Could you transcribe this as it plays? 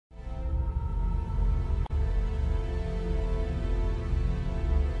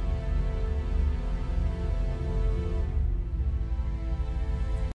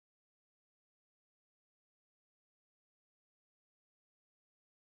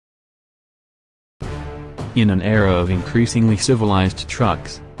In an era of increasingly civilized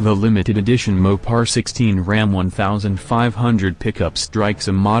trucks, the limited edition Mopar 16 Ram 1500 pickup strikes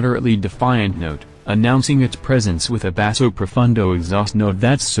a moderately defiant note, announcing its presence with a basso profundo exhaust note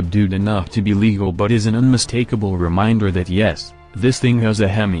that's subdued enough to be legal but is an unmistakable reminder that yes, this thing has a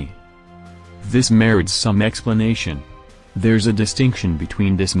Hemi. This merits some explanation. There's a distinction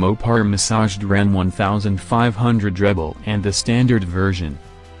between this Mopar massaged Ram 1500 Rebel and the standard version.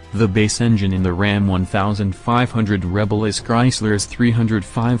 The base engine in the Ram 1500 Rebel is Chrysler's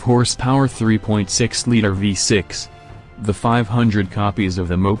 305 horsepower 3.6-liter V6. The 500 copies of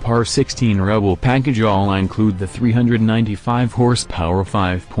the Mopar 16 Rebel package all include the 395 horsepower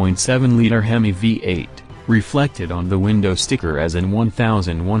 5.7-liter Hemi V8, reflected on the window sticker as an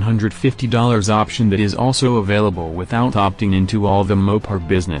 $1,150 option that is also available without opting into all the Mopar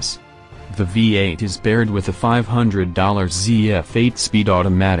business. The V8 is paired with a $500 ZF 8-speed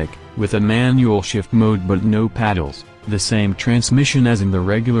automatic, with a manual shift mode but no paddles, the same transmission as in the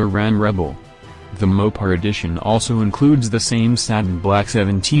regular Ram Rebel. The Mopar edition also includes the same satin black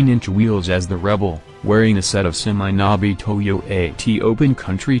 17-inch wheels as the Rebel, wearing a set of semi-knobby Toyo-AT open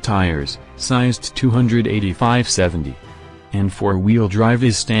country tires, sized 285/70. And four-wheel drive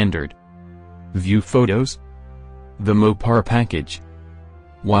is standard. View photos. The Mopar package.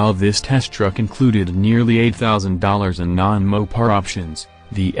 While this test truck included nearly $8,000 in non-Mopar options,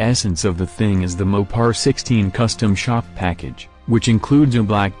 the essence of the thing is the Mopar 16 Custom Shop package, which includes a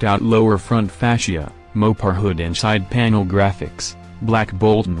blacked-out lower front fascia, Mopar hood and side panel graphics, black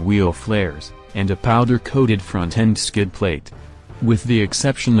bolt and wheel flares, and a powder-coated front-end skid plate. With the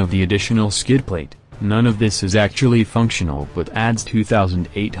exception of the additional skid plate, none of this is actually functional but adds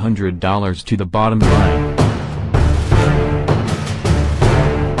 $2,800 to the bottom line.